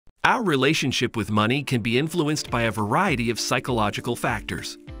Our relationship with money can be influenced by a variety of psychological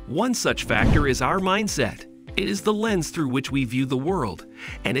factors. One such factor is our mindset. It is the lens through which we view the world,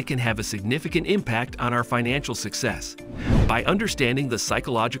 and it can have a significant impact on our financial success. By understanding the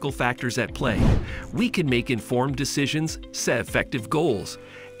psychological factors at play, we can make informed decisions, set effective goals,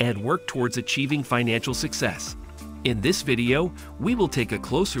 and work towards achieving financial success. In this video, we will take a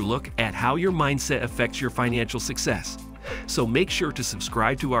closer look at how your mindset affects your financial success. So make sure to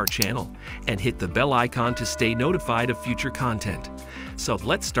subscribe to our channel and hit the bell icon to stay notified of future content. So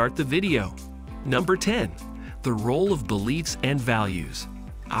let's start the video. Number 10. The role of beliefs and values.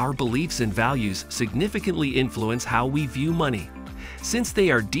 Our beliefs and values significantly influence how we view money. Since they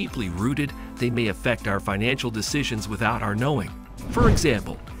are deeply rooted, they may affect our financial decisions without our knowing. For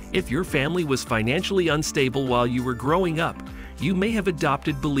example, if your family was financially unstable while you were growing up, you may have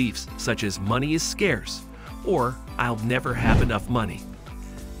adopted beliefs such as money is scarce, or I'll never have enough money.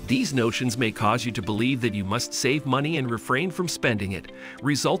 These notions may cause you to believe that you must save money and refrain from spending it,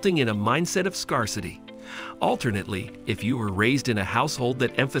 resulting in a mindset of scarcity. Alternately, if you were raised in a household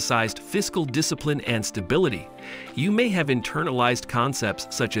that emphasized fiscal discipline and stability, you may have internalized concepts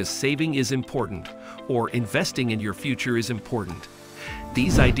such as saving is important or investing in your future is important.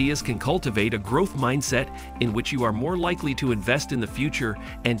 These ideas can cultivate a growth mindset in which you are more likely to invest in the future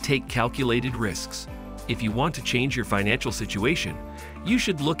and take calculated risks. If you want to change your financial situation, you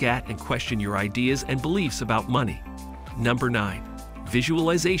should look at and question your ideas and beliefs about money. Number 9.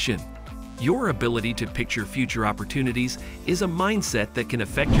 Visualization. Your ability to picture future opportunities is a mindset that can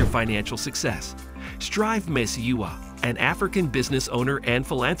affect your financial success. Strive Mesiua, an African business owner and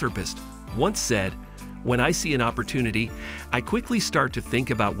philanthropist, once said, "When I see an opportunity, I quickly start to think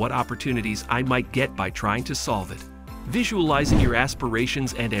about what opportunities I might get by trying to solve it." Visualizing your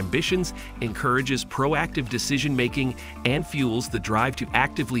aspirations and ambitions encourages proactive decision-making and fuels the drive to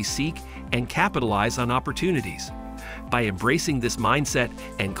actively seek and capitalize on opportunities. By embracing this mindset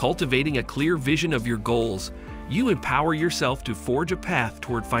and cultivating a clear vision of your goals, you empower yourself to forge a path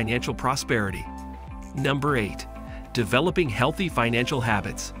toward financial prosperity. Number 8. Developing healthy financial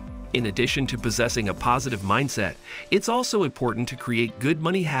habits. In addition to possessing a positive mindset, it's also important to create good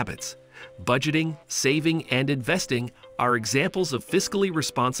money habits. Budgeting, saving, and investing are examples of fiscally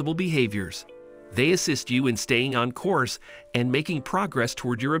responsible behaviors. They assist you in staying on course and making progress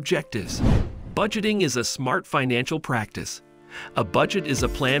toward your objectives. Budgeting is a smart financial practice. A budget is a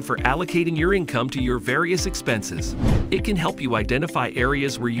plan for allocating your income to your various expenses. It can help you identify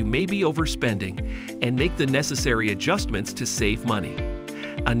areas where you may be overspending and make the necessary adjustments to save money.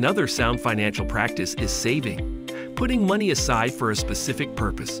 Another sound financial practice is saving. Putting money aside for a specific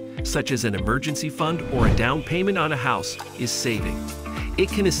purpose, such as an emergency fund or a down payment on a house, is saving. It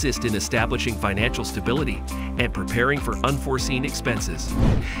can assist in establishing financial stability and preparing for unforeseen expenses.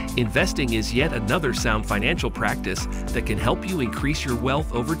 Investing is yet another sound financial practice that can help you increase your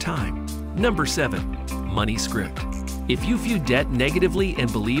wealth over time. Number 7. Money script. If you view debt negatively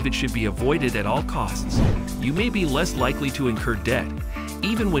and believe it should be avoided at all costs, you may be less likely to incur debt,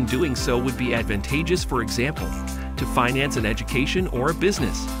 even when doing so would be advantageous, for example, to finance an education or a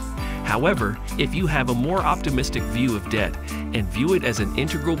business. However, if you have a more optimistic view of debt and view it as an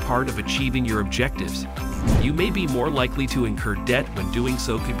integral part of achieving your objectives, you may be more likely to incur debt when doing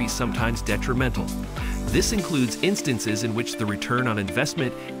so could be sometimes detrimental. This includes instances in which the return on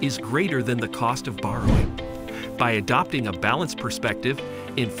investment is greater than the cost of borrowing. By adopting a balanced perspective,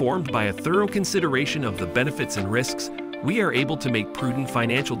 informed by a thorough consideration of the benefits and risks, we are able to make prudent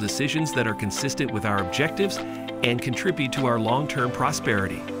financial decisions that are consistent with our objectives and contribute to our long-term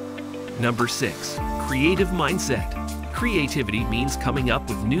prosperity. Number 6. Creative mindset. Creativity means coming up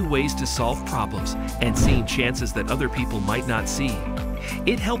with new ways to solve problems and seeing chances that other people might not see.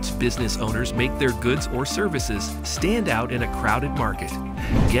 It helps business owners make their goods or services stand out in a crowded market.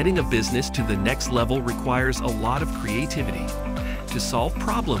 Getting a business to the next level requires a lot of creativity. To solve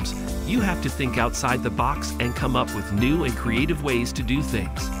problems, you have to think outside the box and come up with new and creative ways to do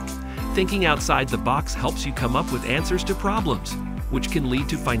things. Thinking outside the box helps you come up with answers to problems, which can lead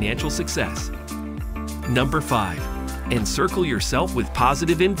to financial success. Number 5. Encircle yourself with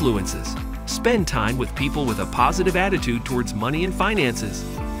positive influences. Spend time with people with a positive attitude towards money and finances.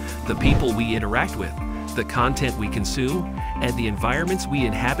 The people we interact with, the content we consume, and the environments we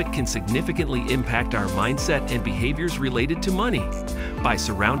inhabit can significantly impact our mindset and behaviors related to money. By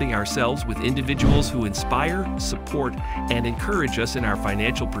surrounding ourselves with individuals who inspire, support, and encourage us in our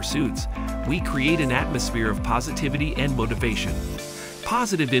financial pursuits, we create an atmosphere of positivity and motivation.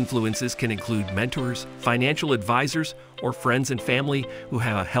 Positive influences can include mentors, financial advisors, or friends and family who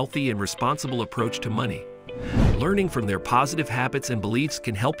have a healthy and responsible approach to money. Learning from their positive habits and beliefs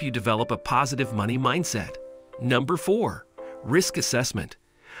can help you develop a positive money mindset. Number 4, risk assessment.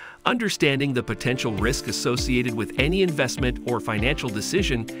 Understanding the potential risk associated with any investment or financial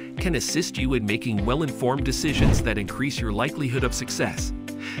decision can assist you in making well-informed decisions that increase your likelihood of success.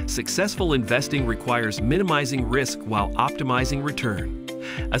 Successful investing requires minimizing risk while optimizing return.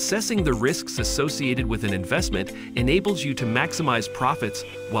 Assessing the risks associated with an investment enables you to maximize profits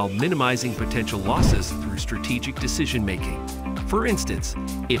while minimizing potential losses through strategic decision-making. For instance,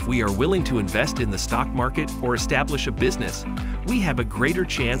 if we are willing to invest in the stock market or establish a business, we have a greater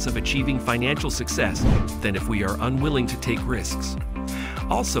chance of achieving financial success than if we are unwilling to take risks.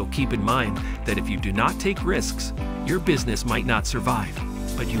 Also, keep in mind that if you do not take risks, your business might not survive.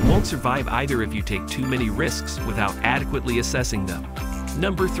 But you won't survive either if you take too many risks without adequately assessing them.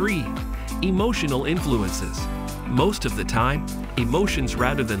 Number 3, emotional influences. Most of the time, emotions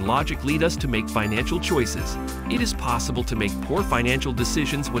rather than logic lead us to make financial choices. It is possible to make poor financial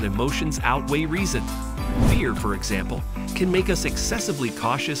decisions when emotions outweigh reason. Fear, for example, can make us excessively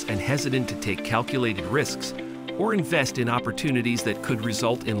cautious and hesitant to take calculated risks or invest in opportunities that could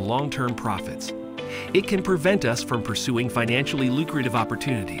result in long-term profits. It can prevent us from pursuing financially lucrative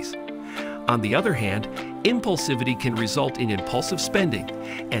opportunities. On the other hand, impulsivity can result in impulsive spending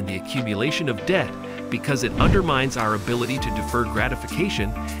and the accumulation of debt because it undermines our ability to defer gratification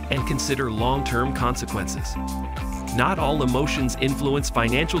and consider long-term consequences. Not all emotions influence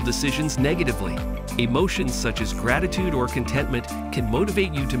financial decisions negatively. Emotions such as gratitude or contentment can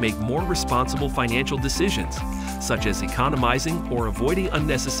motivate you to make more responsible financial decisions, such as economizing or avoiding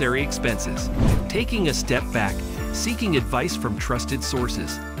unnecessary expenses. Taking a step back, seeking advice from trusted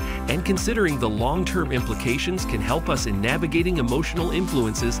sources, and considering the long-term implications can help us in navigating emotional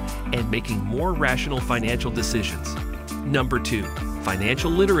influences and making more rational financial decisions. Number 2,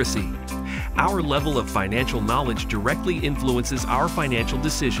 financial literacy. Our level of financial knowledge directly influences our financial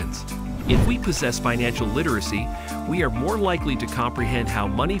decisions. If we possess financial literacy, we are more likely to comprehend how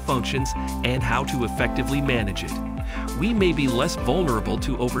money functions and how to effectively manage it. We may be less vulnerable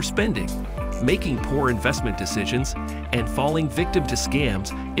to overspending, making poor investment decisions, and falling victim to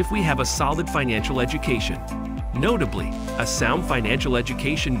scams if we have a solid financial education. Notably, a sound financial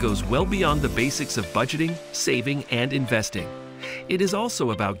education goes well beyond the basics of budgeting, saving, and investing. It is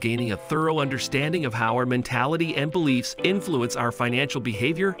also about gaining a thorough understanding of how our mentality and beliefs influence our financial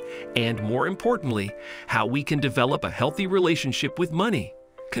behavior and, more importantly, how we can develop a healthy relationship with money.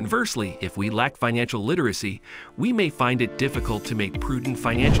 Conversely, if we lack financial literacy, we may find it difficult to make prudent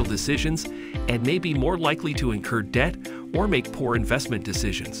financial decisions and may be more likely to incur debt or make poor investment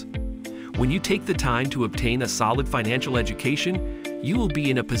decisions. When you take the time to obtain a solid financial education, you will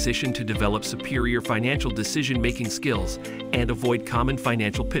be in a position to develop superior financial decision-making skills and avoid common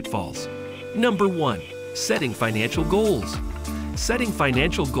financial pitfalls. Number 1, setting financial goals. Setting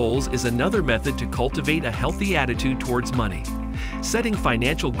financial goals is another method to cultivate a healthy attitude towards money. Setting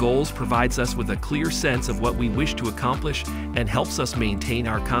financial goals provides us with a clear sense of what we wish to accomplish and helps us maintain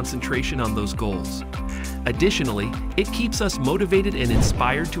our concentration on those goals. Additionally, it keeps us motivated and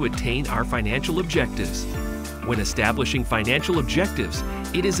inspired to attain our financial objectives. When establishing financial objectives,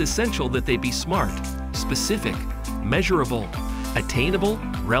 it is essential that they be smart, specific, measurable, attainable,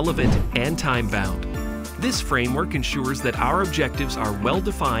 relevant, and time-bound. This framework ensures that our objectives are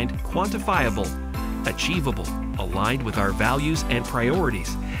well-defined, quantifiable, achievable, aligned with our values and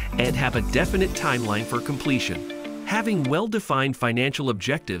priorities, and have a definite timeline for completion. Having well-defined financial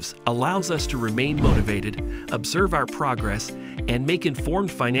objectives allows us to remain motivated, observe our progress, and make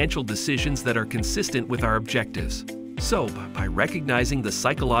informed financial decisions that are consistent with our objectives. So, by recognizing the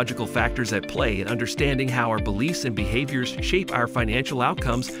psychological factors at play and understanding how our beliefs and behaviors shape our financial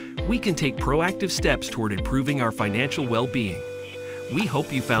outcomes, we can take proactive steps toward improving our financial well-being. We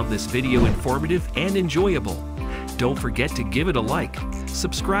hope you found this video informative and enjoyable. Don't forget to give it a like,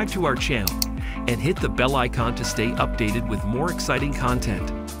 subscribe to our channel, and hit the bell icon to stay updated with more exciting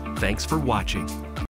content. Thanks for watching.